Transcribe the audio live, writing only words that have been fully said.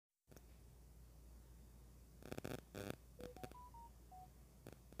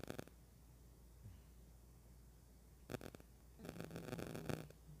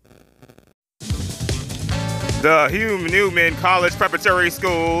The Hugh Newman College Preparatory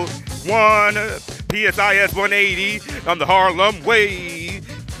School, 1 PSIS 180 on the Harlem Way.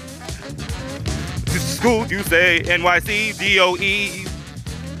 School, you say, NYC, DOE.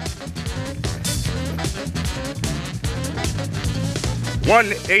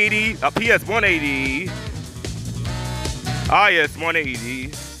 $180, a PS 180, IS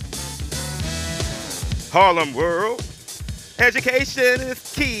 180, Harlem World. Education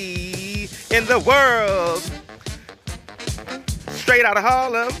is key in the world. Straight out of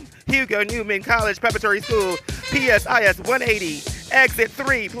Harlem, Hugo Newman College Preparatory School, PSIS 180, exit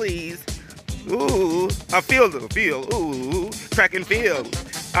 3, please. Ooh, I feel, ooh, track and field,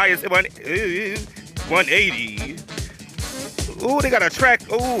 IS 180. Ooh, they got a track,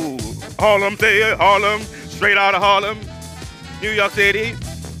 ooh, Harlem, Harlem, straight out of Harlem, New York City,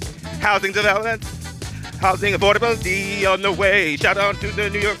 housing development, housing affordability on the way. Shout out to the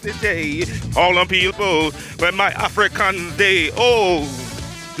New York City, Harlem people, where my Africans they, oh,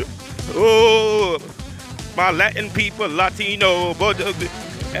 my Latin people, Latino,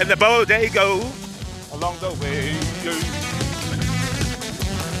 and the boat they go along the way.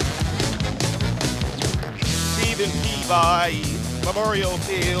 Stephen Peabody Memorial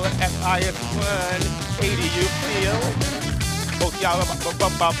Field, FIS 180, you feel?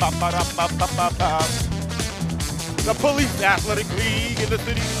 The Police Athletic League in the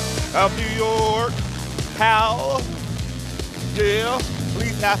city of New York. How? Yeah,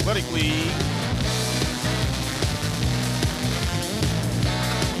 Police Athletic League.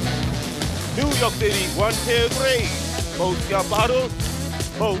 New York City, 1, 2, 3. Post your bottles,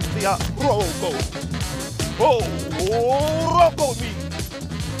 post your rogo. Oh, rogo me.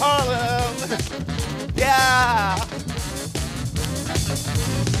 Harlem. Yeah.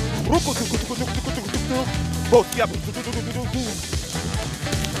 Post your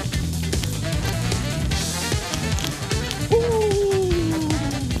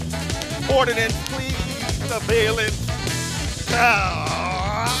ordinance, please, surveillance.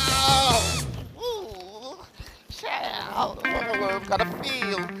 Gotta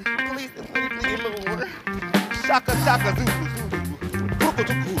feel. Police is politically lower. Shaka shaka zulu zulu.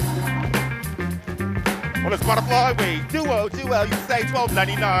 On this butterfly way. Duo, you say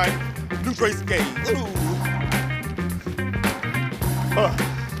 $12.99. New Trace Gate. Ooh.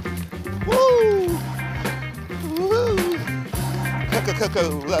 Woo. Woo.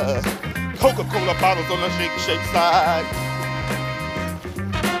 Coca-Cola bottles on the shake side.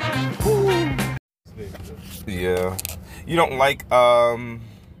 Woo. Yeah. You don't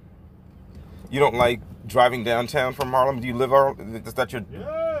like driving downtown from Harlem? Do you live Harlem? Is that your...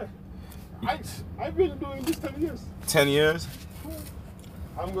 Yeah. I've been doing this 10 years. 10 years?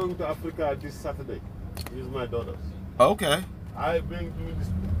 I'm going to Africa this Saturday with my daughters. Okay. I've been doing this.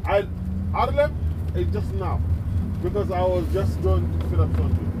 Harlem is just now because I was just going to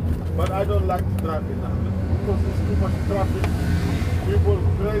Philadelphia. But I don't like to drive in Harlem because there's too much traffic. People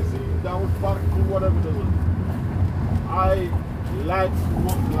crazy, down parking, whatever they want. I like to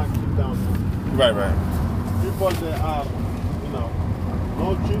walk like in downtown. Right. People they are, no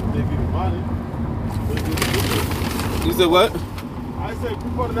cheap, they give you money. You said what? I said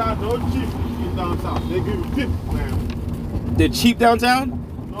people that are no cheap in downtown, they give you tip, man. They're cheap downtown?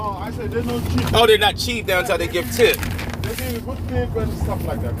 No, I said they're not cheap. Oh, they're not cheap downtown, they give tip. They give you good tip and stuff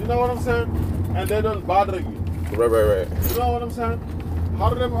like that. You know what I'm saying? And they don't bother you. Right. You know what I'm saying?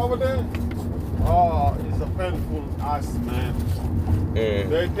 Harlem over there? Oh, it's a painful ass, man.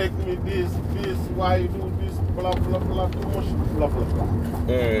 They take me this, why you do this, blah, blah, blah, too much, blah, blah, blah.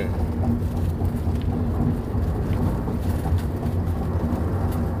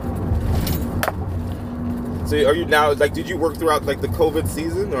 So are you now, did you work throughout, the COVID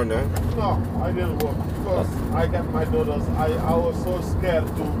season or no? No, I didn't work because I got my daughters. I was so scared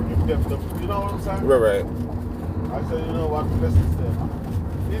to give them the, you know what I'm saying? Right. I said, you know what, this is there.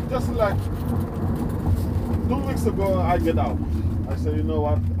 It's just like 2 weeks ago, I get out. I said, you know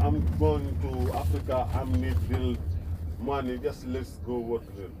what, I'm going to Africa, I need real money, just let's go work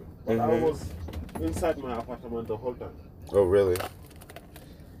a little bit. But I was inside my apartment the whole time. Oh, really?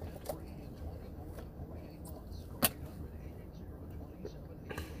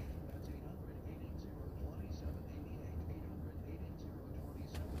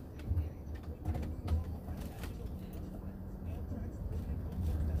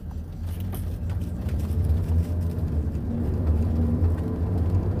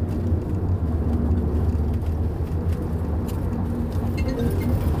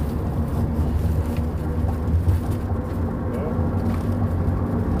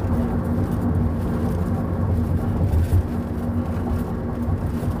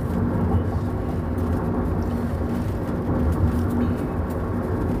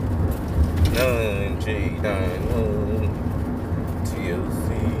 J91 TLC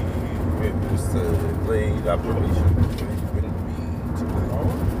Riverside Blade Operation.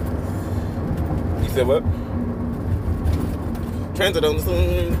 You said what? Transit on the sun.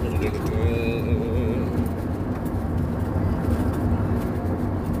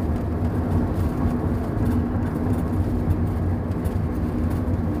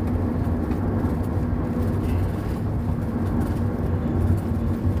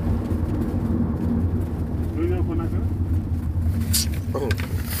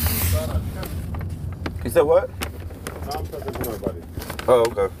 You said what? No, I'm talking to my buddy. Oh,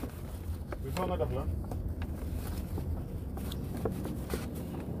 okay. We found another plan.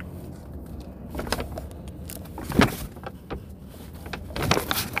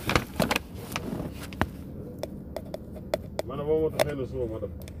 Man, I want to handle so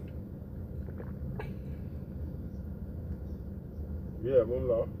madam. Yeah, mom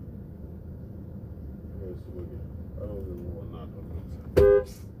law. I don't even want that.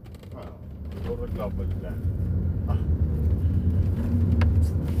 Don't recall for the plan.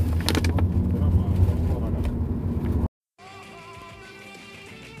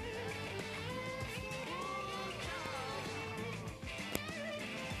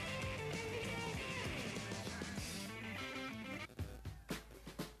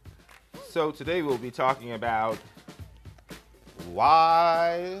 So today we'll be talking about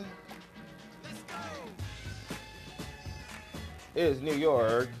why is New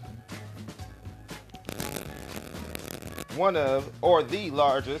York one of, or the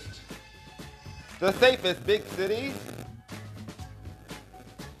largest, the safest big cities?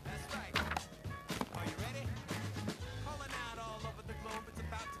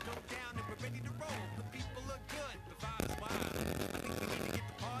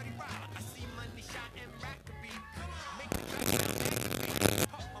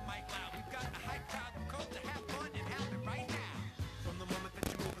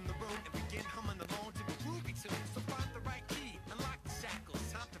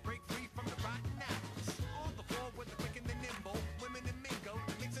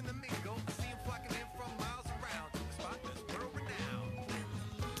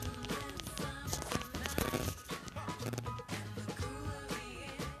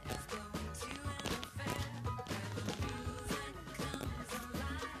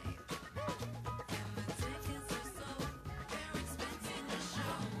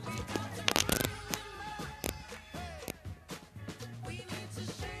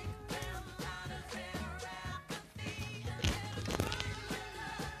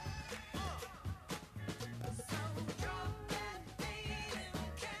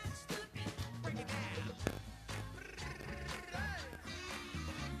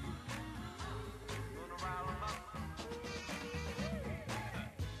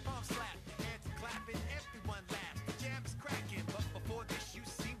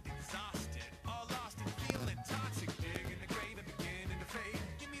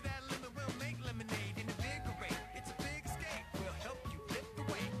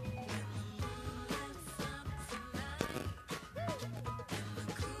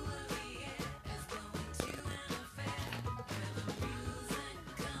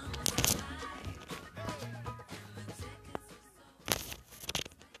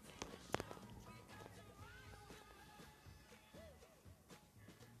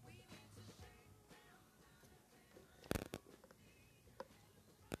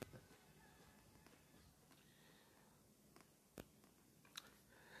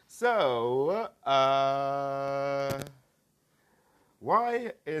 So,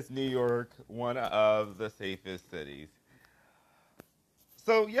 why is New York one of the safest cities?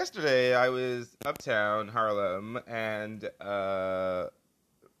 So yesterday I was uptown Harlem and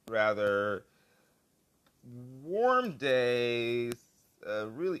rather warm days.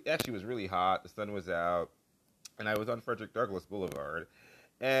 Really, actually, it was really hot. The sun was out, and I was on Frederick Douglass Boulevard.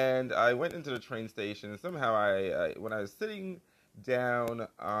 And I went into the train station, and somehow when I was sitting down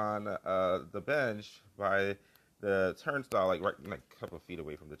on the bench by the turnstile, like right like a couple of feet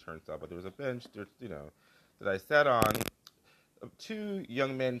away from the turnstile, but there was a bench, that I sat on. Two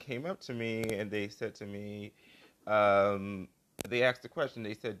young men came up to me, and they said to me, they asked a question.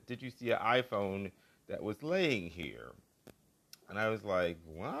 They said, "Did you see an iPhone that was laying here?" And I was like,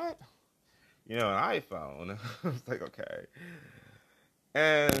 "What? An iPhone?" I was like, "Okay."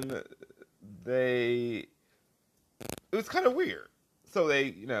 And it was kind of weird. So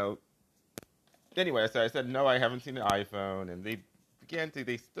anyway, so I said, "No, I haven't seen an iPhone." And they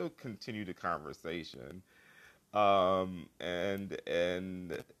still continued the conversation. And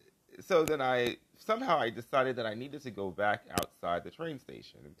so then I decided that I needed to go back outside the train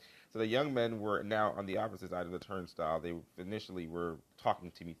station. So the young men were now on the opposite side of the turnstile. They initially were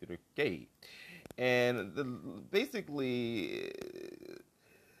talking to me through the gate, and basically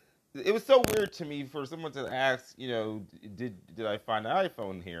it was so weird to me for someone to ask, did I find an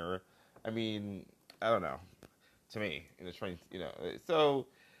iPhone here? I mean, I don't know. To me, in the train, so,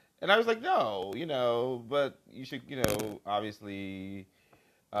 and I was like, no, but you should, obviously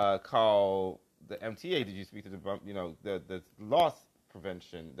call the MTA. Did you speak to the loss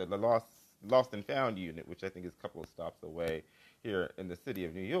prevention, the lost and found unit, which I think is a couple of stops away here in the city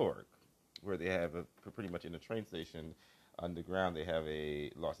of New York, where they have pretty much in the train station underground, they have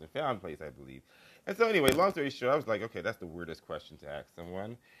a lost and found place, I believe. And so anyway, long story short, I was like, okay, that's the weirdest question to ask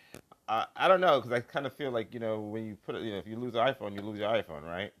someone. I don't know, because I kind of feel like, when you put it, if you lose an iPhone, you lose your iPhone,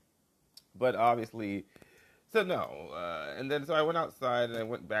 right? But obviously, so no. And then so I went outside and I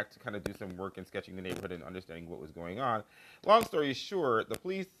went back to kind of do some work in sketching the neighborhood and understanding what was going on. Long story short, the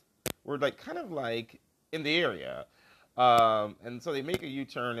police were kind of in the area. And so they make a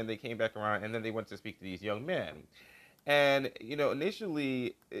U-turn and they came back around and then they went to speak to these young men. And,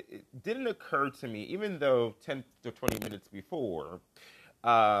 initially it didn't occur to me, even though 10 to 20 minutes before,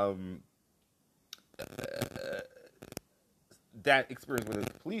 um, that experience where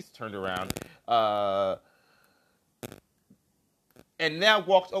the police turned around, and now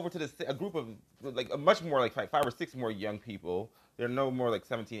walked over to a group of a much more five or six more young people. They're no more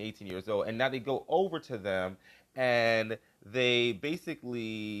 17, 18 years old. And now they go over to them and they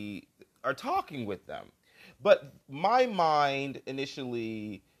basically are talking with them. But my mind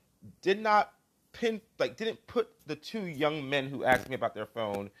initially didn't put the two young men who asked me about their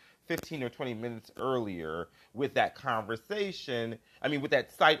phone 15 or 20 minutes earlier with that conversation. I mean, with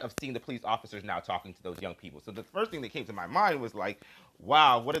that sight of seeing the police officers now talking to those young people. So the first thing that came to my mind was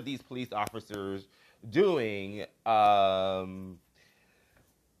wow, what are these police officers doing?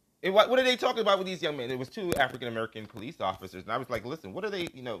 And what are they talking about with these young men? It was two African-American police officers. And I was like, listen, what are they,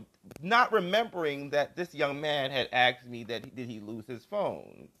 not remembering that this young man had asked me did he lose his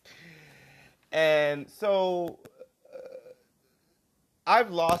phone? And so I've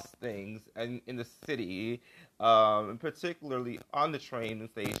lost things in the city, particularly on the train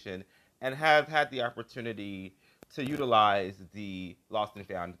station, and have had the opportunity to utilize the lost and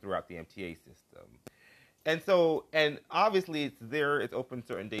found throughout the MTA system. And so, and obviously it's open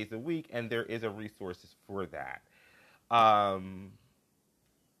certain days a week, and there is a resource for that.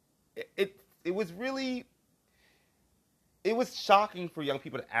 It was really, it was shocking for young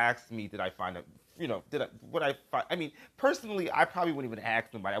people to ask me, did I find a, would I find, I mean, personally, I probably wouldn't even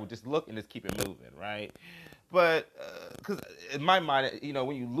ask somebody. I would just look and just keep it moving, right? But, because in my mind,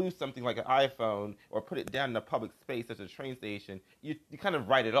 when you lose something like an iPhone or put it down in a public space such as a train station, you kind of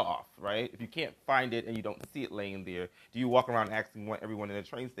write it off, right? If you can't find it and you don't see it laying there, do you walk around asking everyone in the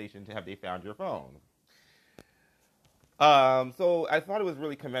train station to have they found your phone? So I thought it was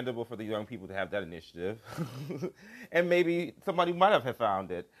really commendable for the young people to have that initiative. And maybe somebody might have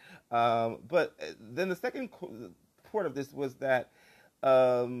found it. But then the second part of this was that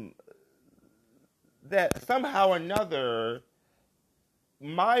that somehow or another,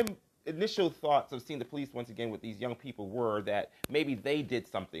 my initial thoughts of seeing the police once again with these young people were that maybe they did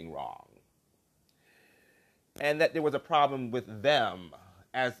something wrong. And that there was a problem with them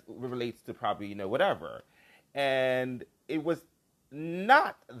as it relates to probably, whatever. And it was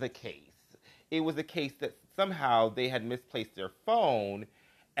not the case. It was the case that somehow they had misplaced their phone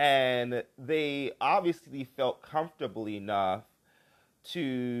and they obviously felt comfortable enough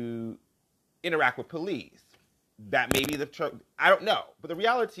to interact with police. That may be I don't know. But the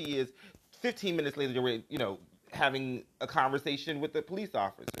reality is 15 minutes later they were, having a conversation with the police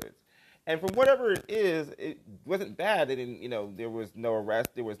officers. And from whatever it is, it wasn't bad. They didn't, there was no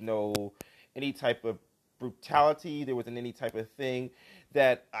arrest. There was no any type of brutality. There wasn't any type of thing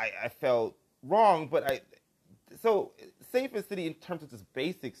that I felt wrong. But so safe in city in terms of just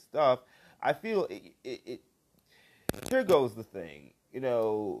basic stuff, I feel it here goes the thing.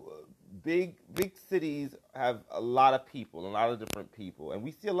 Big cities have a lot of people, a lot of different people, and we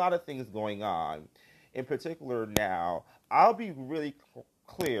see a lot of things going on. In particular now, I'll be really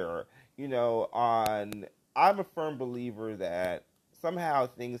clear, on I'm a firm believer that somehow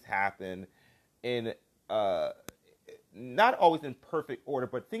things happen in not always in perfect order,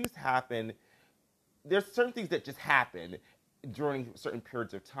 but things happen. There's certain things that just happen during certain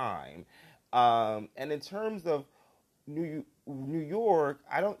periods of time. And in terms of New York,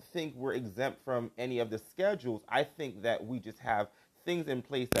 I don't think we're exempt from any of the schedules. I think that we just have things in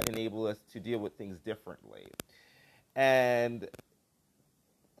place that enable us to deal with things differently. And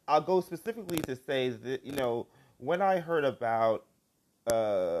I'll go specifically to say that when I heard about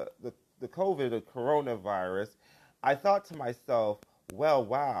the COVID, the coronavirus, I thought to myself, well,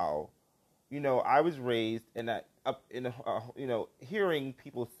 wow, I was raised in that up in hearing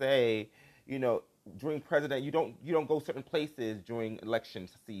people say, you know, during president, you don't go certain places during election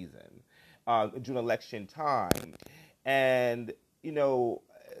season, during election time, and you know,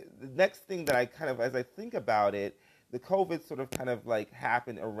 the next thing that I kind of, as I think about it, the COVID sort of kind of like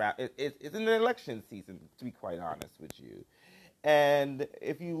happened around. It's in the election season, to be quite honest with you. And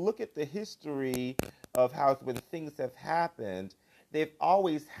if you look at the history of how when things have happened, they've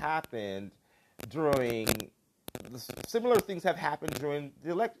always happened during similar things have happened during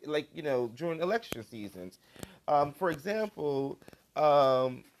the during election seasons. For example,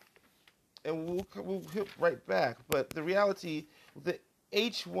 and we'll hit right back. But the reality, the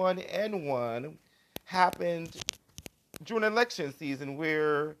H1N1 happened during election season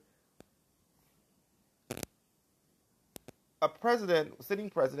where a president, sitting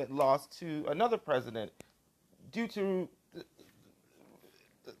president, lost to another president due to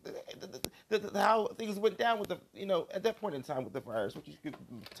how things went down with at that point in time with the virus, which you could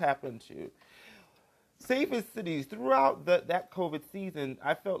tap into. Safest cities throughout that COVID season,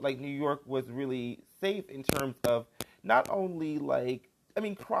 I felt like New York was really safe in terms of not only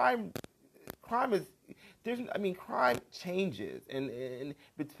crime is crime changes and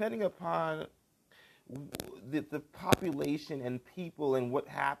depending upon the population and people and what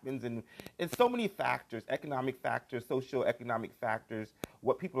happens and so many factors, economic factors, socio-economic factors,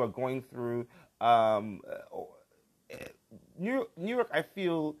 what people are going through. New York, I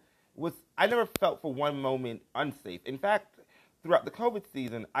feel, I never felt for one moment unsafe. In fact, throughout the COVID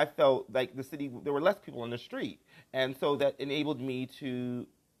season, I felt like the city, there were less people on the street. And so that enabled me to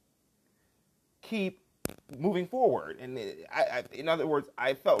keep moving forward. And in other words,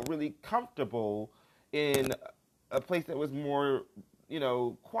 I felt really comfortable in a place that was more,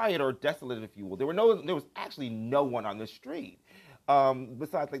 quiet or desolate, if you will. There was actually no one on the street.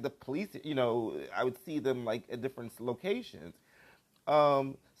 Besides like the police, I would see them like at different locations.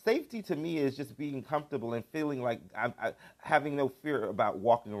 Safety to me is just being comfortable and feeling like I'm having no fear about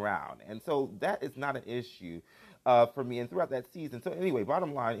walking around. And so that is not an issue for me and throughout that season. So anyway,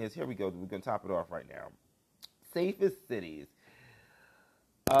 bottom line is, here we go. We're going to top it off right now. Safest cities.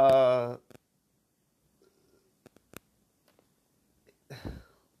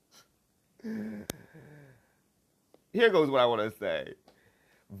 Here goes what I want to say.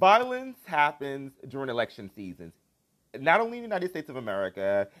 Violence happens during election seasons. Not only in the United States of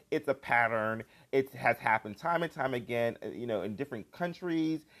America, it's a pattern. It has happened time and time again, in different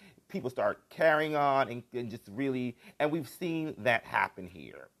countries. People start carrying on and just really, and we've seen that happen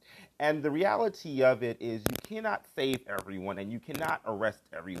here. And the reality of it is you cannot save everyone and you cannot arrest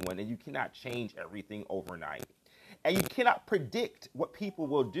everyone and you cannot change everything overnight. And you cannot predict what people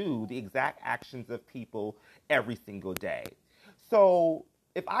will do, the exact actions of people every single day. So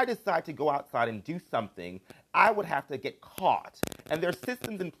if I decide to go outside and do something, I would have to get caught. And there are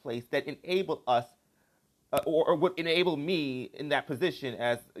systems in place that enable us, or would enable me in that position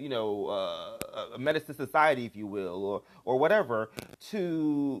as, a menace to society, if you will, or whatever,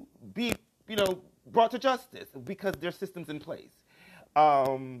 to be, brought to justice because there's systems in place.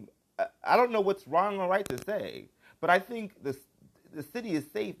 I don't know what's wrong or right to say, but I think the city is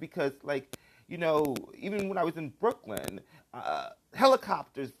safe because, even when I was in Brooklyn,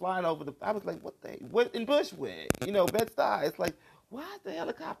 helicopters flying over I was like, what in Bushwick, Bed-Stuy, it's like, why are the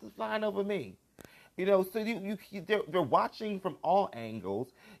helicopters flying over me? So they're watching from all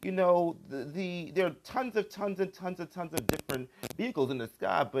angles. There are tons of different vehicles in the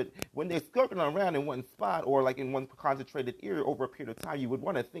sky, but when they're skirting around in one spot or like in one concentrated area over a period of time, you would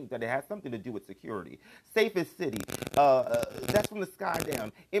want to think that it has something to do with security. Safest city, that's from the sky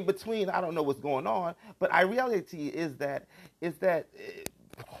down. In between, I don't know what's going on, but reality is that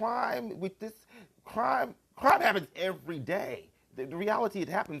crime happens every day. The reality, it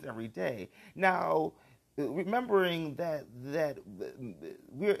happens every day. Now, remembering that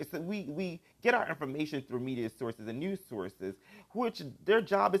we get our information through media sources and news sources, which their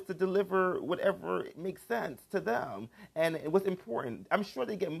job is to deliver whatever makes sense to them and what's important. I'm sure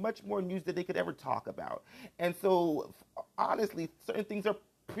they get much more news than they could ever talk about. And so, honestly, certain things are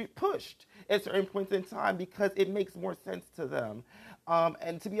pushed at certain points in time because it makes more sense to them.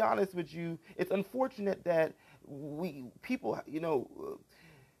 And to be honest with you, it's unfortunate that people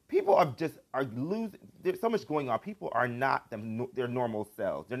are losing. There's so much going on. People are not their normal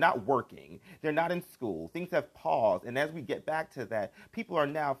selves. They're not working. They're not in school. Things have paused. And as we get back to that, people are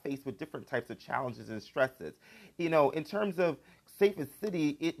now faced with different types of challenges and stresses. In terms of safest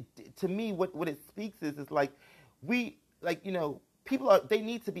city, to me, what it speaks is like people they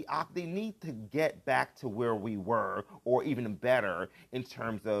need to get back to where we were, or even better in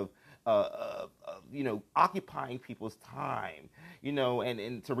terms of occupying people's time,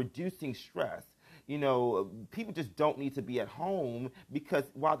 and to reducing stress. People just don't need to be at home, because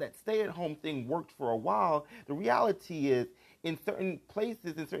while that stay-at-home thing worked for a while, the reality is in certain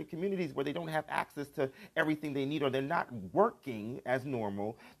places, in certain communities where they don't have access to everything they need, or they're not working as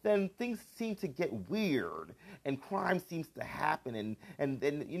normal, then things seem to get weird and crime seems to happen. And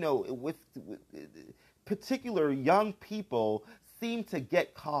then, with particular young people seem to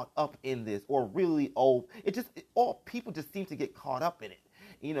get caught up in this, or really old. All people just seem to get caught up in it.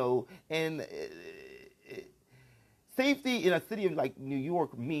 And safety in a city like New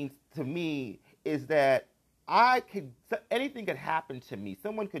York means to me is that anything could happen to me.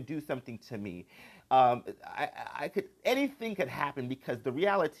 Someone could do something to me. Anything could happen, because the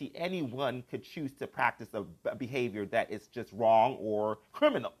reality, anyone could choose to practice a behavior that is just wrong or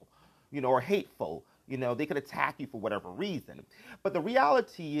criminal, or hateful. They could attack you for whatever reason. But the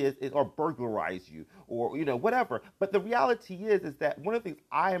reality is or burglarize you, or, whatever. But the reality is that one of the things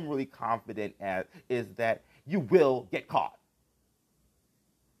I am really confident at is that you will get caught.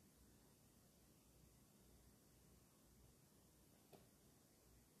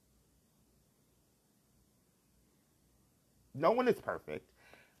 No one is perfect.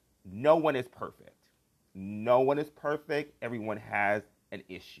 No one is perfect. No one is perfect. Everyone has an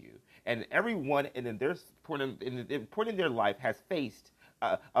issue, and everyone in their point in their life has faced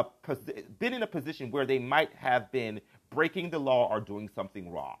been in a position where they might have been breaking the law or doing something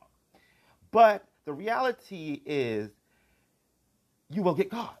wrong. But the reality is, you will get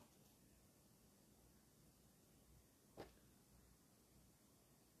caught.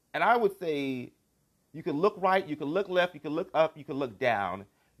 And I would say, you can look right, you can look left, you can look up, you can look down.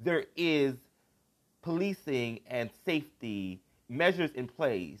 There is policing and safety measures in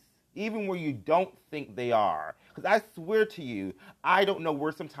place, even where you don't think they are. Because I swear to you, I don't know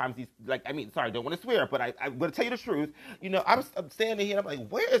where sometimes these, I don't want to swear, but I'm going to tell you the truth. I'm standing here and I'm like,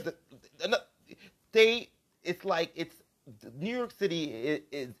 where is New York City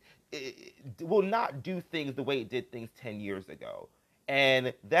will not do things the way it did things 10 years ago.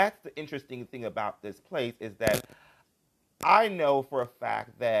 And that's the interesting thing about this place, is that I know for a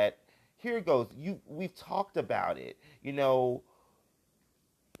fact that, here it goes, we've talked about it,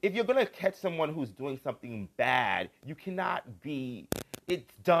 if you're going to catch someone who's doing something bad,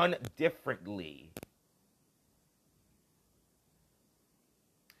 it's done differently.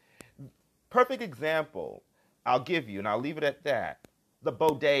 Perfect example I'll give you, and I'll leave it at that. The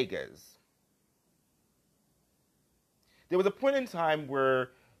bodegas. There was a point in time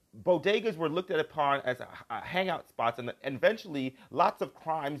where bodegas were looked at upon as hangout spots, and eventually lots of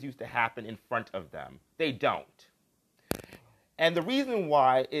crimes used to happen in front of them. They don't. And the reason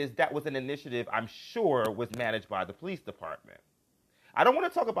why is that was an initiative I'm sure was managed by the police department. I don't want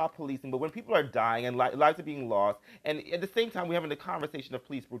to talk about policing, but when people are dying and lives are being lost, and at the same time we're having a conversation of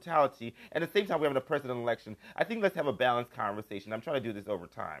police brutality, and at the same time we're having a presidential election, I think let's have a balanced conversation. I'm trying to do this over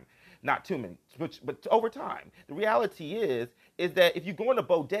time. Not too many, but over time. The reality is that if you go in a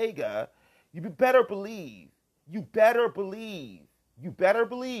bodega, you better believe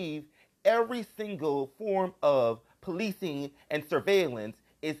every single form of policing and surveillance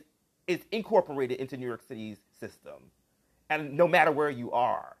is incorporated into New York City's system. And no matter where you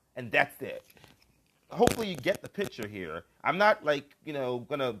are. And that's it. Hopefully you get the picture here. I'm not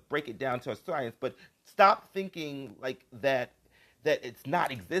gonna break it down to a science, but stop thinking like that it's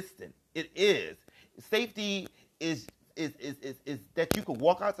not existent. It is. Safety is that you could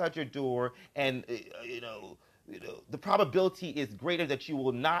walk outside your door and the probability is greater that you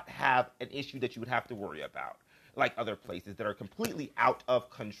will not have an issue that you would have to worry about, like other places that are completely out of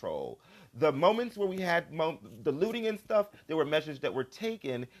control. The moments where we had the looting and stuff, there were measures that were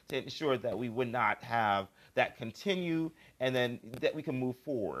taken to ensure that we would not have that continue, and then that we can move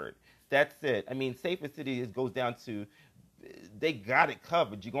forward. That's it. I mean, safest city goes down to, they got it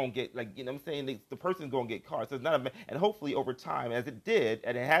covered. You're going to get, I'm saying, the person's going to get caught. So it's not and hopefully over time, as it did,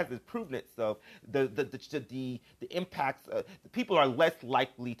 and it has proven itself, the impacts, the people are less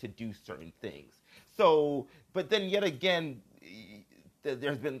likely to do certain things. So, but then yet again,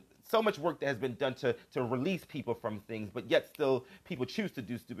 there's been so much work that has been done to release people from things, but yet still people choose to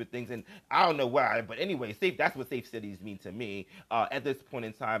do stupid things, and I don't know why. But anyway, that's what safe cities mean to me at this point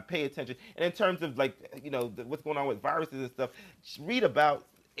in time. Pay attention. And in terms of what's going on with viruses and stuff, read about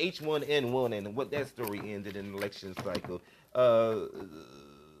H1N1 and what that story ended in the election cycle.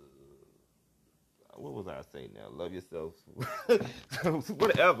 what was I saying now? Love yourself.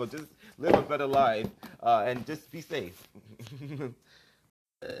 Whatever. Just live a better life and just be safe.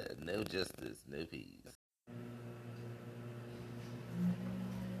 No justice, no peace.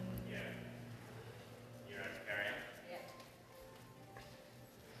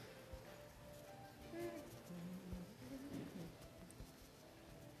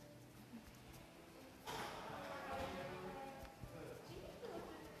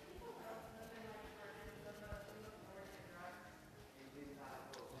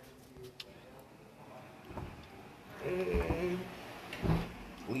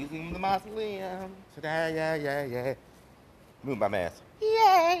 Leaving the mausoleum. Yeah. Move my mask.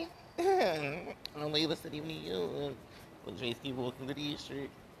 Yay! Only the city of New York. When Tracy walking the district.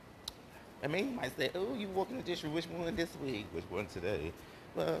 And maybe you might say, oh, you walking the district, which one this week? Which one today?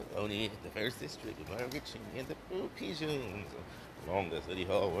 Well, only the first district of Margaret and the Blue Pigeons along the city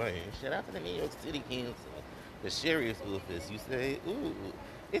hallway. Shout out to the New York City Council. The sheriff's office. You say, ooh,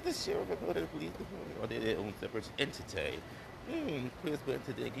 is the sheriff a part of the police department or are they their own separate entity? Press button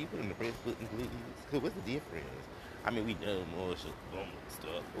today. Can you put in the press button, please? Cause what's the difference? I mean, we know Marshall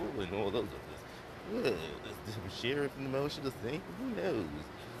stuff. Oh, and all those others. Well, is the sheriff and the marshal the same? Who knows?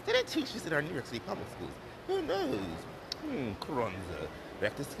 Did they teach us in our New York City public schools? Who knows? Kronza.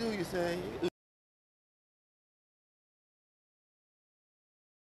 Back to school, you say?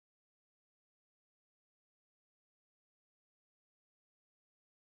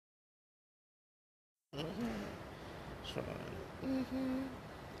 Trying.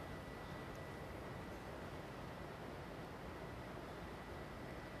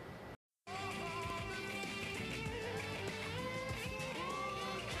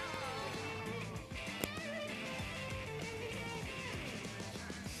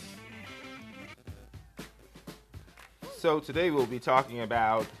 So today we'll be talking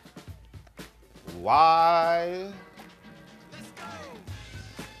about why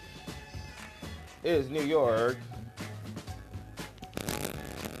is New York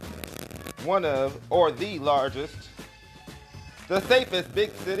one of or the largest, the safest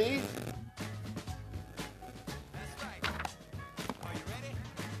big cities?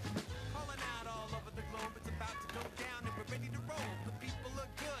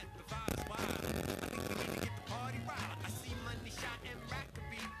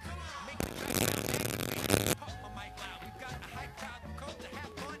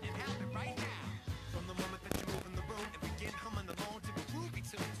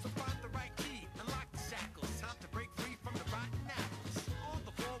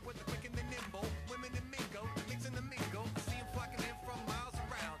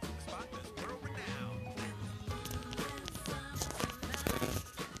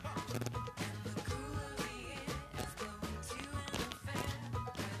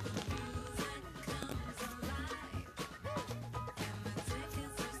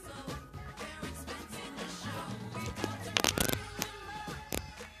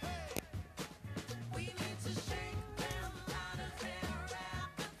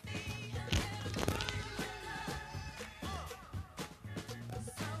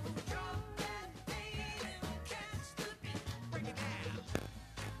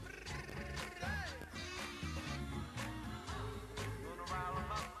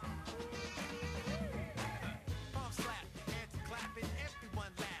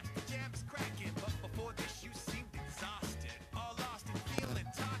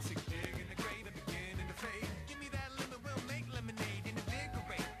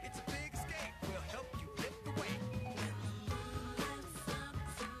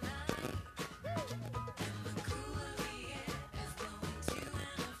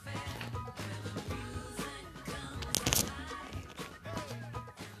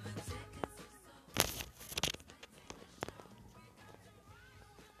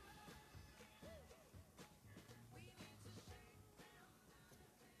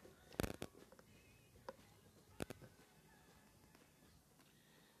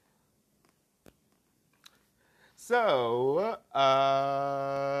 So,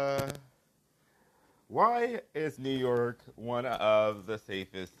 why is New York one of the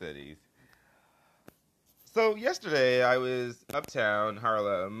safest cities? So, yesterday I was uptown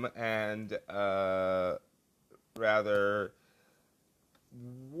Harlem and rather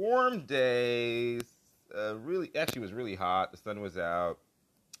warm days. Actually, was really hot. The sun was out,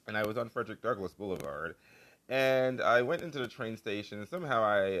 and I was on Frederick Douglass Boulevard. And I went into the train station, and somehow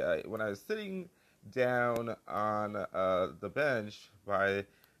when I was sitting down on the bench by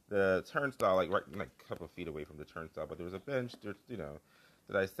the turnstile, like a couple of feet away from the turnstile, but there was a bench,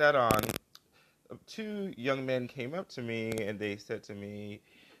 that I sat on. Two young men came up to me, and they said to me,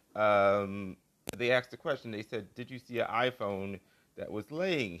 they asked a question. They said, "Did you see an iPhone that was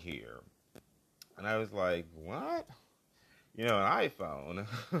laying here?" And I was like, "What? An iPhone?"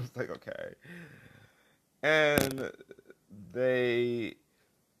 I was like, "Okay." And they,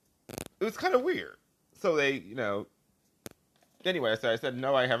 it was kind of weird. So anyway, so I said,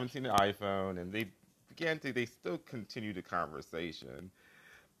 "No, I haven't seen an iPhone," and they still continued the conversation.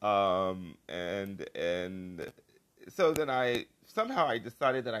 And so then I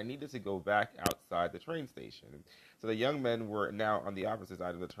decided that I needed to go back outside the train station. So the young men were now on the opposite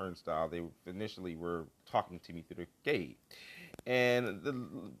side of the turnstile. They initially were talking to me through the gate,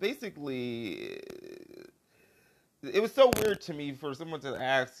 and basically it was so weird to me for someone to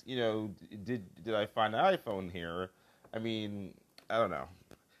ask, did I find an iPhone here? I mean, I don't know.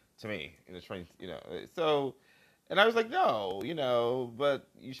 To me, in the train, so. And I was like, no, but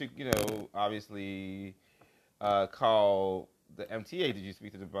you should, obviously call the MTA. Did you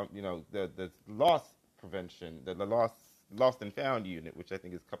speak to the loss prevention, the lost and found unit, which I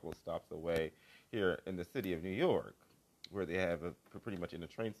think is a couple of stops away here in the city of New York, where they have pretty much in the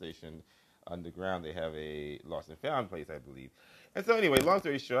train station underground, they have a lost and found place, I believe. And so anyway, long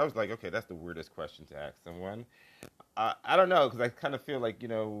story short, I was like, okay, that's the weirdest question to ask someone. I don't know, because I kind of feel like,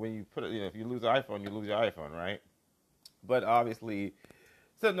 when you put it, if you lose an iPhone, you lose your iPhone, right? But obviously,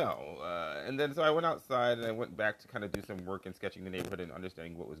 so no. And then so I went outside and I went back to kind of do some work in sketching the neighborhood and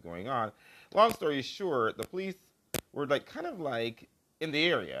understanding what was going on. Long story short, the police were kind of in the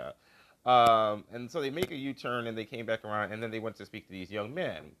area. And so they make a U-turn and they came back around and then they went to speak to these young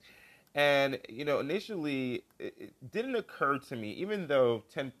men. And, initially it didn't occur to me, even though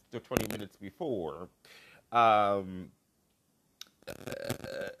 10 to 20 minutes before,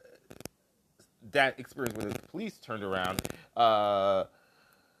 that experience when the police turned around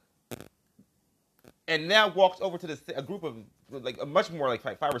and now walked over to a group of a much more like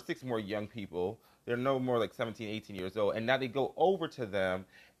 5 or 6 more young people. They're no more like 17, 18 years old. And now they go over to them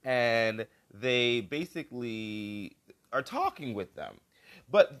and they basically are talking with them.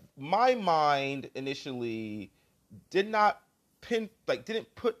 But my mind initially didn't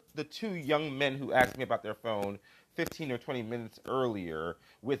put the 2 young men who asked me about their phone 15 or 20 minutes earlier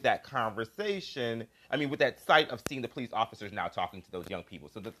with that conversation. I mean, with that sight of seeing the police officers now talking to those young people.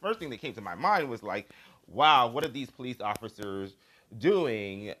 So the first thing that came to my mind was like, wow, what are these police officers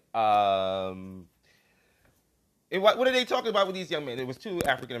doing? And what are they talking about with these young men? It was 2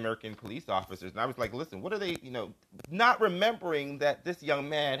 African-American police officers. And I was like, listen, what are they, not remembering that this young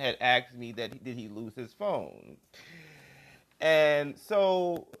man had asked me that did he lose his phone? And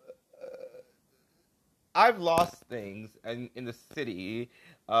so I've lost things in the city,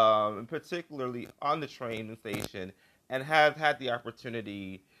 particularly on the train station, and have had the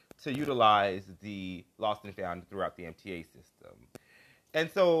opportunity to utilize the lost and found throughout the MTA system. And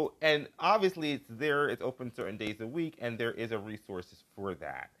obviously it's there, it's open certain days a week, and there is a resource for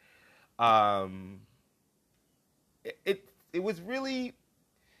that. It was really,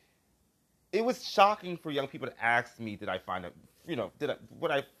 it was shocking for young people to ask me, did I find a,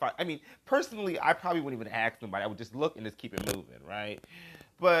 would I find, I mean, personally, I probably wouldn't even ask somebody. I would just look and just keep it moving, right?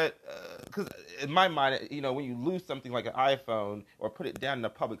 But, because in my mind, when you lose something like an iPhone or put it down in a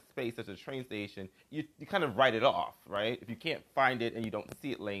public space such as a train station, you kind of write it off, right? If you can't find it and you don't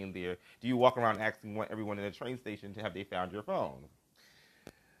see it laying there, do you walk around asking everyone in the train station to have they found your phone?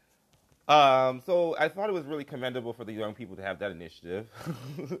 So I thought it was really commendable for the young people to have that initiative.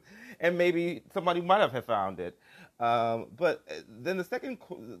 And maybe somebody might have found it. But then the second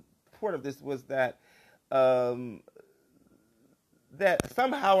part of this was that that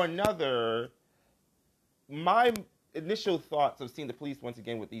somehow or another, my initial thoughts of seeing the police once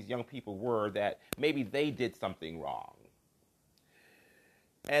again with these young people were that maybe they did something wrong.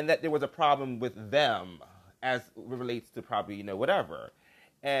 And that there was a problem with them as it relates to probably, whatever.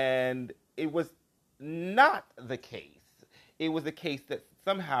 And it was not the case. It was the case that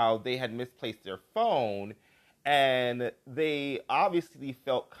somehow they had misplaced their phone and they obviously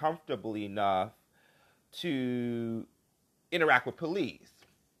felt comfortable enough to interact with police.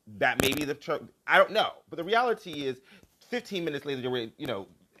 That may be I don't know. But the reality is 15 minutes later they were,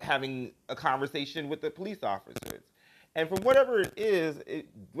 having a conversation with the police officers. And from whatever it is, it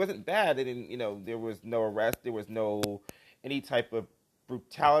wasn't bad. It didn't, there was no arrest. There was no any type of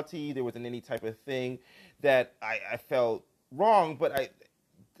brutality. There wasn't any type of thing that I felt wrong. But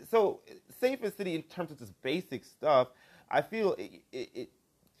so safe in city in terms of just basic stuff, I feel it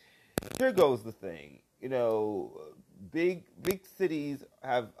here goes the thing. Big cities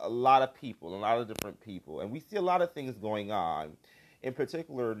have a lot of people, a lot of different people, and we see a lot of things going on. In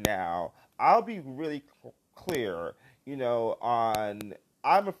particular now, I'll be really clear, on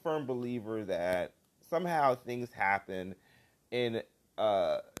I'm a firm believer that somehow things happen in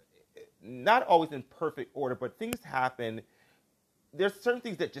uh, not always in perfect order, but things happen. There's certain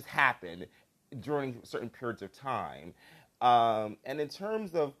things that just happen during certain periods of time. And in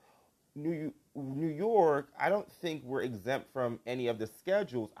terms of New York, I don't think we're exempt from any of the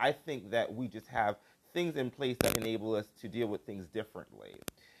schedules. I think that we just have things in place that enable us to deal with things differently.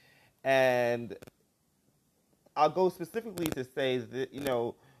 And I'll go specifically to say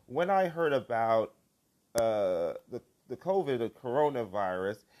that, when I heard about the COVID, the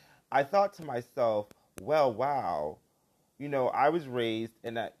coronavirus, I thought to myself, well, wow, I was raised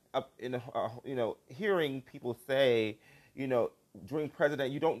in that up in hearing people say, you know, during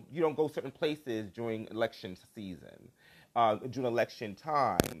president, you don't go certain places during election season, during election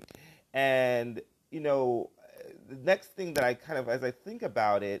time, and you know, the next thing that I kind of, as I think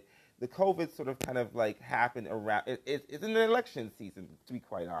about it, the COVID sort of kind of like happened around. It's in the election season, to be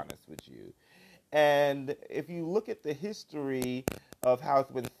quite honest with you. And if you look at the history of how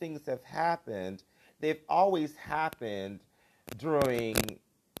when things have happened, they've always happened during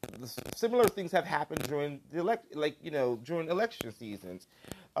similar things have happened during the during election seasons.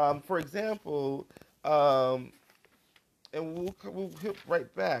 For example, and we'll hit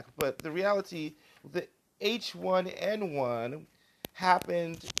right back. But the reality, the H1N1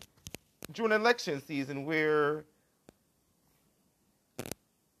 happened during election season where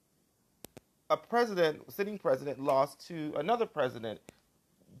a sitting president, lost to another president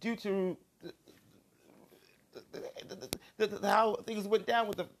due to how things went down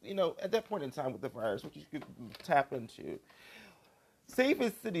with at that point in time with the virus, which you could tap into.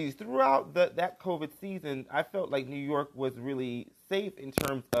 Safest cities throughout that COVID season, I felt like New York was really safe in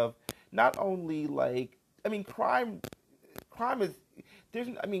terms of not only crime is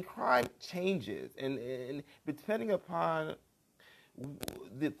crime changes and depending upon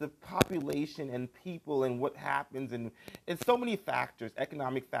the population and people and what happens and so many factors,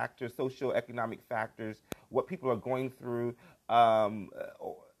 economic factors, socio-economic factors, what people are going through.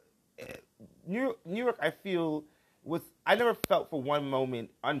 New York, I feel, I never felt for one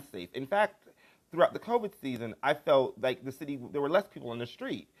moment unsafe. In fact, throughout the COVID season, I felt like the city, there were less people on the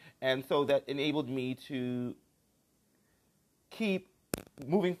street. And so that enabled me to keep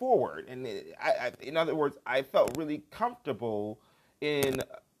moving forward. And in other words, I felt really comfortable in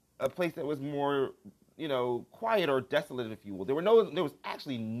a place that was more, quiet or desolate, if you will. There was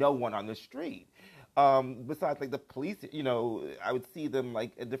actually no one on the street. Besides like the police, I would see them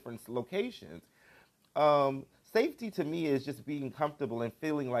like at different locations. Safety to me is just being comfortable and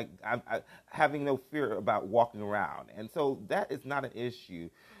feeling like I'm having no fear about walking around. And so that is not an issue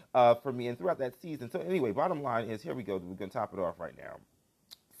for me and throughout that season. So anyway, bottom line is, here we go. We're going to top it off right now.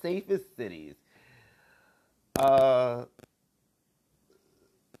 Safest cities.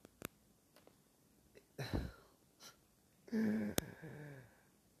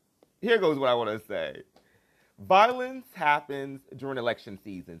 Here goes what I want to say. Violence happens during election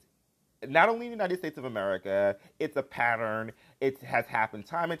seasons. Not only in the United States of America, it's a pattern. It has happened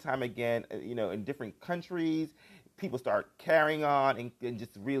time and time again, in different countries. People start carrying on and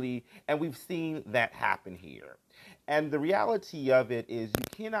just really, and we've seen that happen here. And the reality of it is you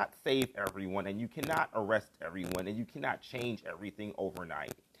cannot save everyone and you cannot arrest everyone and you cannot change everything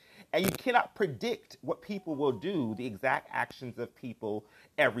overnight. And you cannot predict what people will do, the exact actions of people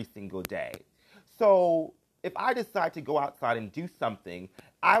every single day. So if I decide to go outside and do something,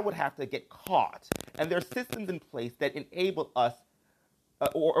 I would have to get caught. And there are systems in place that enable us,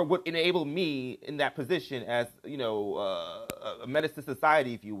 or would enable me in that position as, a menace to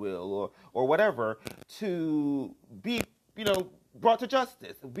society, if you will, or whatever, to be, brought to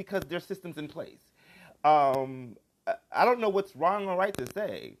justice because there are systems in place. I don't know what's wrong or right to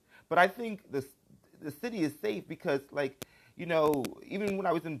say, but I think the city is safe because, even when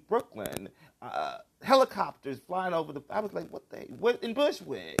I was in Brooklyn, helicopters flying over I was like, what in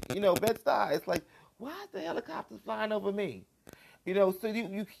Bushwick, Bed-Stuy, it's like, why are the helicopters flying over me? So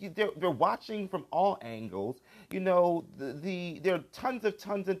they're watching from all angles. There are tons of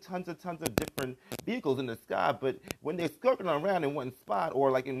different vehicles in the sky, but when they're circling around in one spot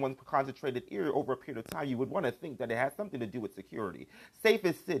or like in one concentrated area over a period of time, you would want to think that it has something to do with security.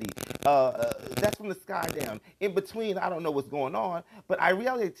 Safest city, that's from the sky down. In between, I don't know what's going on, but our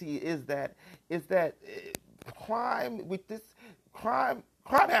reality is that crime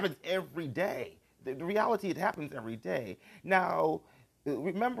happens every day. The reality, it happens every day. Now,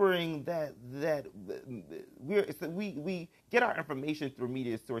 remembering that we get our information through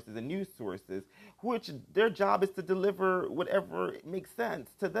media sources and news sources, which their job is to deliver whatever makes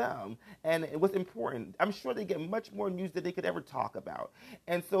sense to them and what's important. I'm sure they get much more news than they could ever talk about,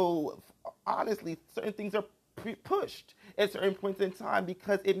 and so honestly, certain things are pushed at certain points in time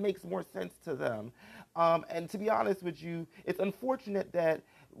because it makes more sense to them. And to be honest with you, it's unfortunate that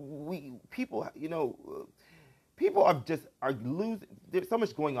we people, people are losing. There's so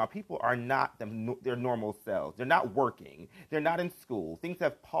much going on. People are not their normal selves. They're not working. They're not in school. Things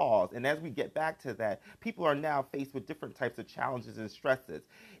have paused. And as we get back to that, people are now faced with different types of challenges and stresses.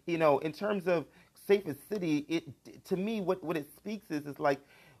 In terms of safest city, to me what it speaks is like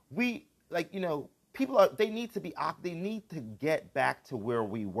we like people they need to get back to where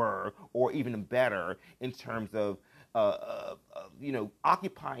we were or even better in terms of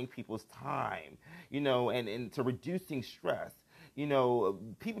occupying people's time, and to reducing stress.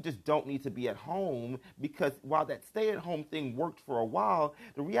 People just don't need to be at home because while that stay-at-home thing worked for a while,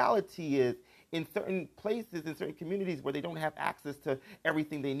 the reality is in certain places, in certain communities where they don't have access to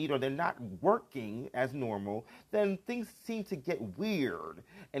everything they need or they're not working as normal, then things seem to get weird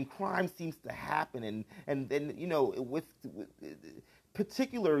and crime seems to happen. And then, with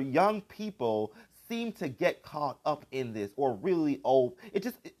particular young people seem to get caught up in this or really old.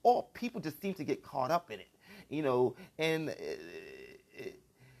 All people just seem to get caught up in it, and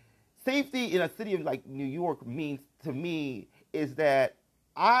safety in a city like New York means to me is that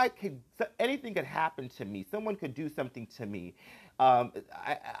anything could happen to me. Someone could do something to me.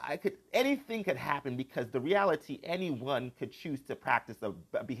 Anything could happen because the reality, anyone could choose to practice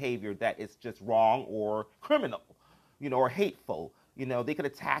a behavior that is just wrong or criminal, or hateful. They could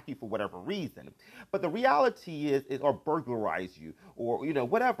attack you for whatever reason. But the reality is or burglarize you or,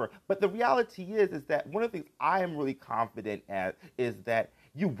 whatever. But the reality is that one of the things I am really confident at is that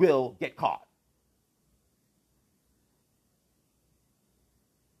you will get caught.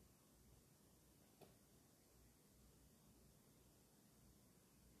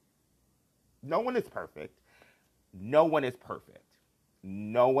 No one is perfect. No one is perfect.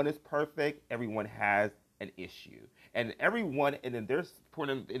 No one is perfect. Everyone has an issue, and everyone in their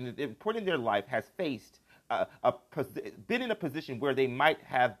point in their life has faced been in a position where they might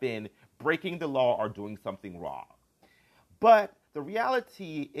have been breaking the law or doing something wrong. But the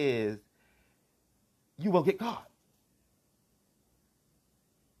reality is, you will get caught.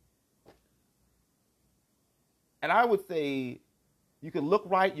 And I would say, you can look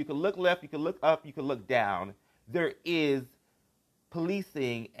right, you can look left, you can look up, you can look down. There is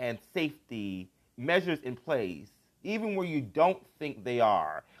policing and safety measures in place, even where you don't think they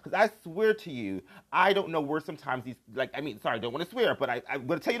are. Because I swear to you, I don't know where sometimes these, sorry, I don't want to swear, but I'm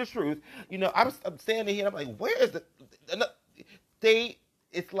going to tell you the truth. I'm standing here, and I'm like, where is the,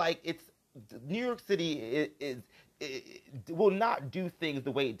 New York City will not do things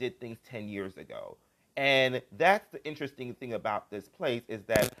the way it did things 10 years ago. And that's the interesting thing about this place is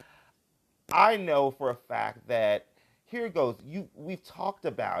that I know for a fact that, here it goes, we've talked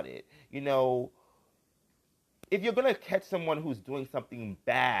about it, if you're going to catch someone who's doing something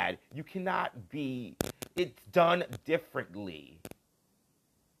bad, you cannot it's done differently.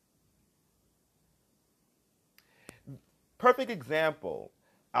 Perfect example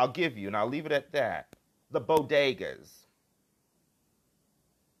I'll give you, and I'll leave it at that. The bodegas.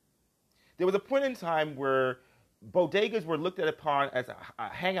 There was a point in time where bodegas were looked at upon as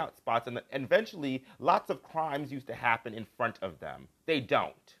hangout spots, and eventually lots of crimes used to happen in front of them. They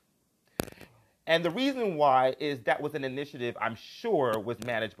don't. And the reason why is that was an initiative I'm sure was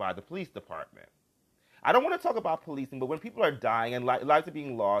managed by the police department. I don't want to talk about policing, but when people are dying and lives are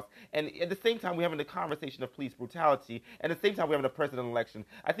being lost, and at the same time we're having a conversation of police brutality, and at the same time we're having a president election,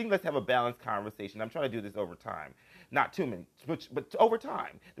 I think let's have a balanced conversation. I'm trying to do this over time. Not too many, but over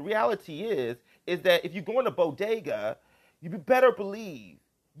time. The reality is that if you go in a bodega, you better believe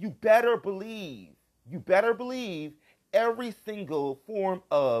every single form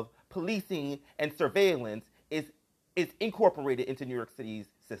of policing and surveillance is incorporated into New York City's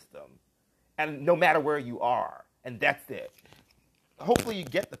system. And no matter where you are. And that's it. Hopefully you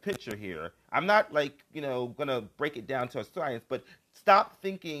get the picture here. I'm not gonna break it down to a science, but stop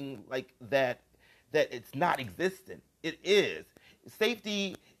thinking like that it's not existent. It is.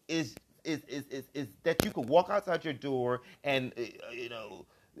 Safety is that you could walk outside your door and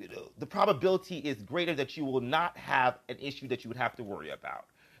the probability is greater that you will not have an issue that you would have to worry about,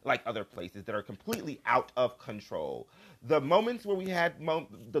 like other places that are completely out of control. The moments where we had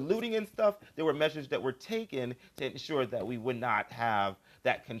the looting and stuff, there were measures that were taken to ensure that we would not have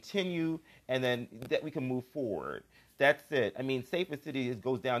that continue and then that we can move forward. That's it. I mean, safer city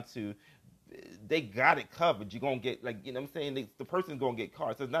goes down to they got it covered. You're gonna get like you know what I'm saying. The person's gonna get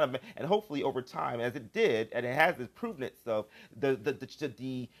caught. So it's not and hopefully over time, as it did, and it has proven itself, the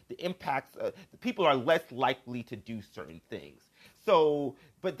impacts. The people are less likely to do certain things. So,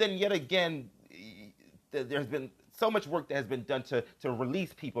 but then yet again, there's been so much work that has been done to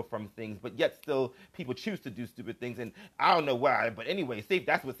release people from things, but yet still people choose to do stupid things, and I don't know why. But anyway,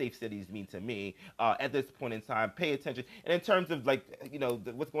 that's what safe cities mean to me at this point in time. Pay attention, and in terms of like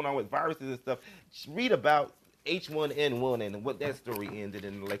what's going on with viruses and stuff, read about H1N1 and what that story ended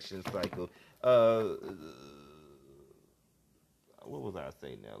in the election cycle. What was I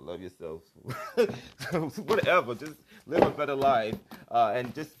saying now? Love yourself. Whatever. Just live a better life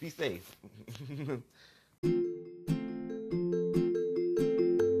and just be safe.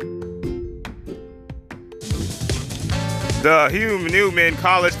 The Hugh Newman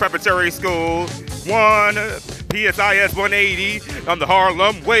College Preparatory School, 1 PSIS 180 on the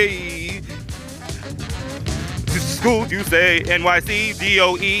Harlem Way. School, you say, NYC,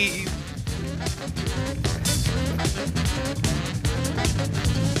 DOE.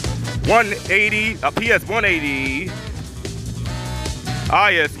 180, PS 180,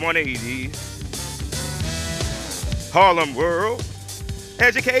 IS 180, Harlem World.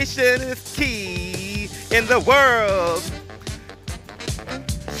 Education is key in the world.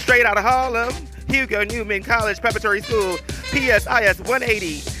 Straight out of Harlem, Hugo Newman College Preparatory School, PSIS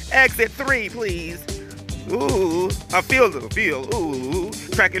 180, exit 3, please. Ooh, I feel, ooh,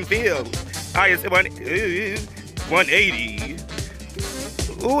 track and field, IS 180.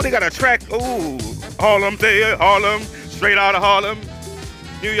 Ooh, they got a track, ooh, Harlem, straight out of Harlem,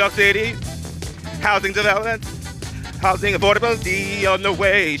 New York City, housing development, housing affordability on the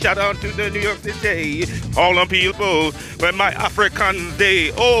way. Shout out to the New York City, Harlem people, when my Africans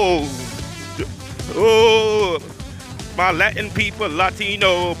day, oh, my Latin people,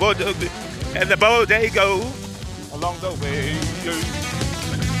 Latino, and the boat they go along the way.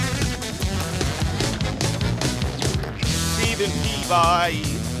 Stephen Levi,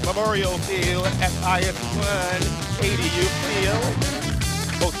 Memorial Field, FIS 180, you feel?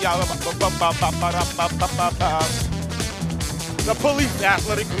 The Police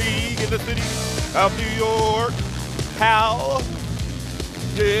Athletic League in the city of New York. How?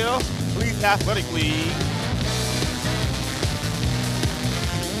 Yeah, Police Athletic League.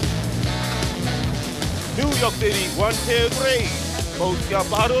 New York City, 1, 2, 3. Both your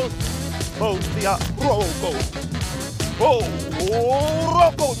bottles, both your rogo. Oh,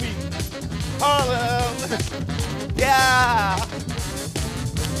 rogo me. Harlem. Yeah.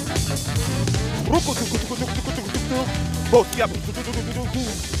 Both your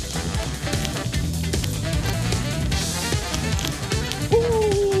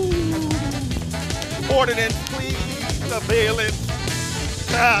ordinance, please, surveillance.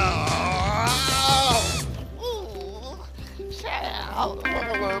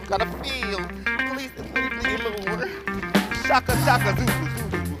 Gotta feel. Police, please, Lord. Shaka, shaka, zoo.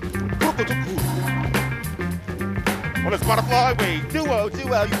 On the Spotify way, duo,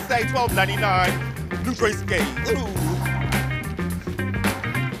 you say $12.99. New Trace Gate. Ooh.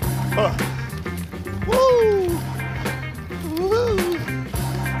 Woo. Woo.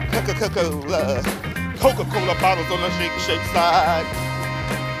 Coca-Cola bottles on the shake side.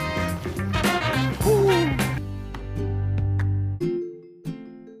 Woo.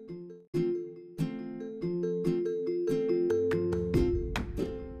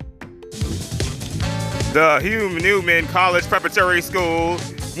 The Hugh Newman College Preparatory School,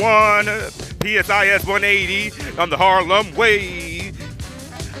 1 PSIS 180 on the Harlem Way.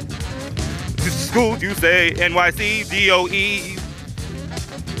 School, you say, NYC, DOE.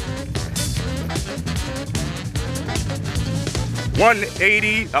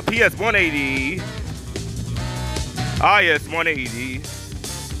 180, PS 180, IS 180,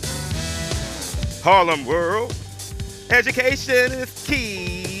 Harlem World. Education is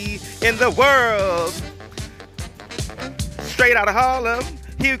key in the world. Straight out of Harlem,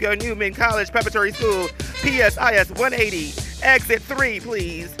 Hugo Newman College Preparatory School, PSIS 180, exit 3,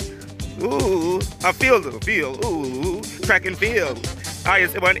 please. Ooh, I feel, ooh, track and field,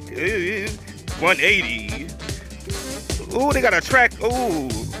 IS 180. Ooh, they got a track, ooh,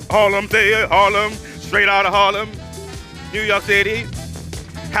 Harlem, straight out of Harlem, New York City,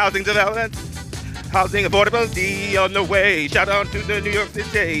 housing development, housing affordability on the way. Shout out to the New York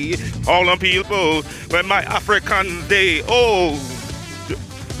City, Harlem people, when my Africans day, oh,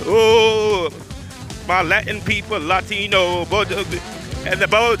 my Latin people, Latino, and the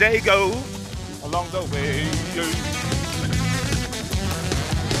boat they go along the way.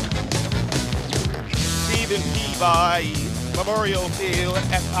 Stephen Peabody Memorial Field,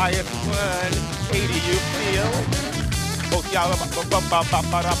 FIS 180, you feel?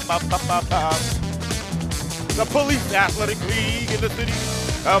 The Police Athletic League in the city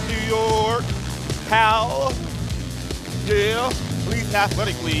of New York. How? Yeah, Police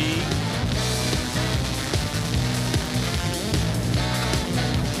Athletic League.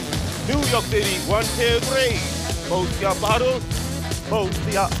 New York City, 1, 2, 3. Post your bottles, post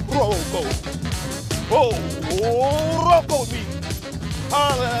your rogo. Oh, rogo me.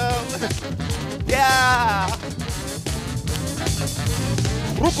 Harlem. Yeah.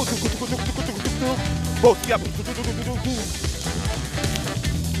 Post your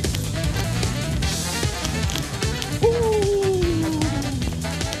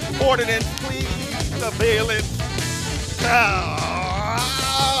ordinance, please, surveillance.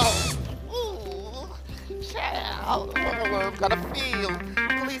 Child, gotta feel.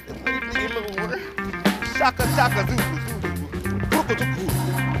 Police, please, Lord. Shaka, shaka, zoo,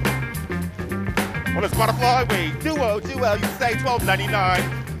 on the Spotify way, duo, you say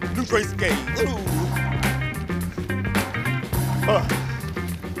 $12.99. New Trace Gate. Ooh.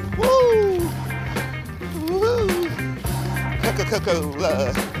 Woo. Woo.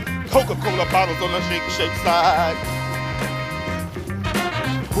 Coca-Cola bottles on the shake side.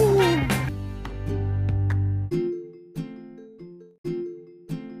 Woo.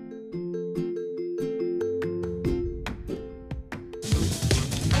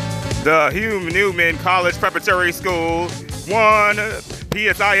 The Hugh Newman College Preparatory School, 1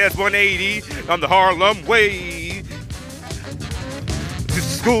 PSIS 180 on the Harlem Way.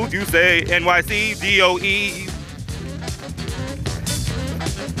 School, you say NYC DOE.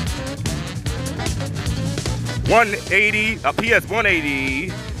 $180, a PS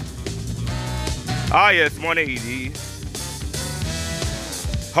 180, IS 180,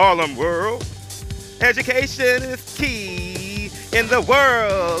 Harlem World. Education is key in the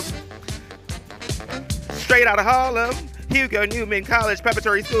world. Straight out of Harlem, Hugo Newman College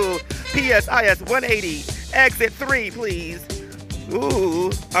Preparatory School, PSIS 180, exit 3, please.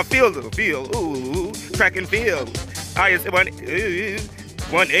 Ooh, I feel, ooh, track and field, IS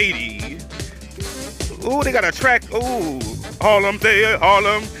 180. Ooh, they got a track, ooh, Harlem,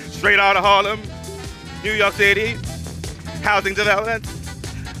 straight out of Harlem, New York City, housing development,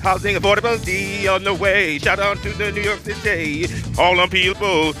 housing affordability on the way. Shout out to the New York City, Harlem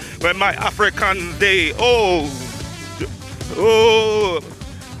people, when my African day, oh,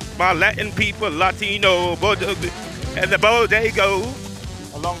 my Latin people, Latino, and the bodega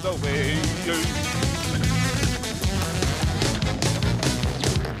along the way.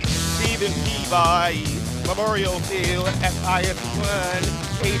 Stephen Peabody Memorial Field, FIS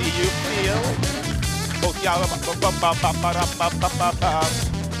 180, you feel?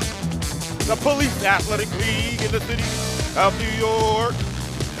 The Police Athletic League in the city of New York.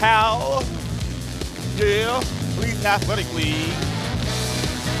 How? Yeah, Police Athletic League.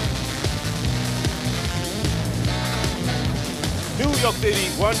 New York City,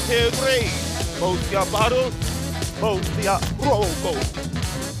 1, 2, 3. Post your bottles, post your rogo.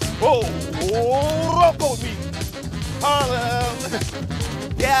 Oh, rogo me. Harlem.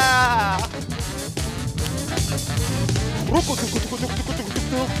 Yeah.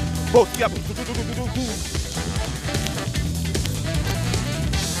 Post your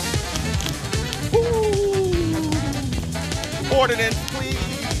ordinance, please,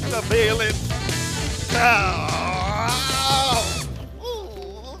 surveillance.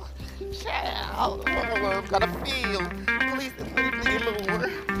 Child, gotta feel. Police, please,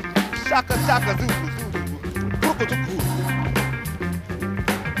 Lord. Shaka, shaka, zoo.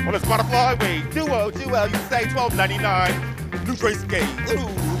 On the Spotify way, duo, you say $12.99. New Trace Gate. Ooh.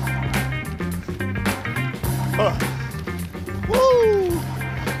 Woo.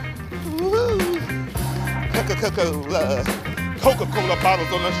 Woo. Coca-Cola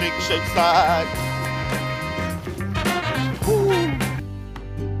bottles on the shake side.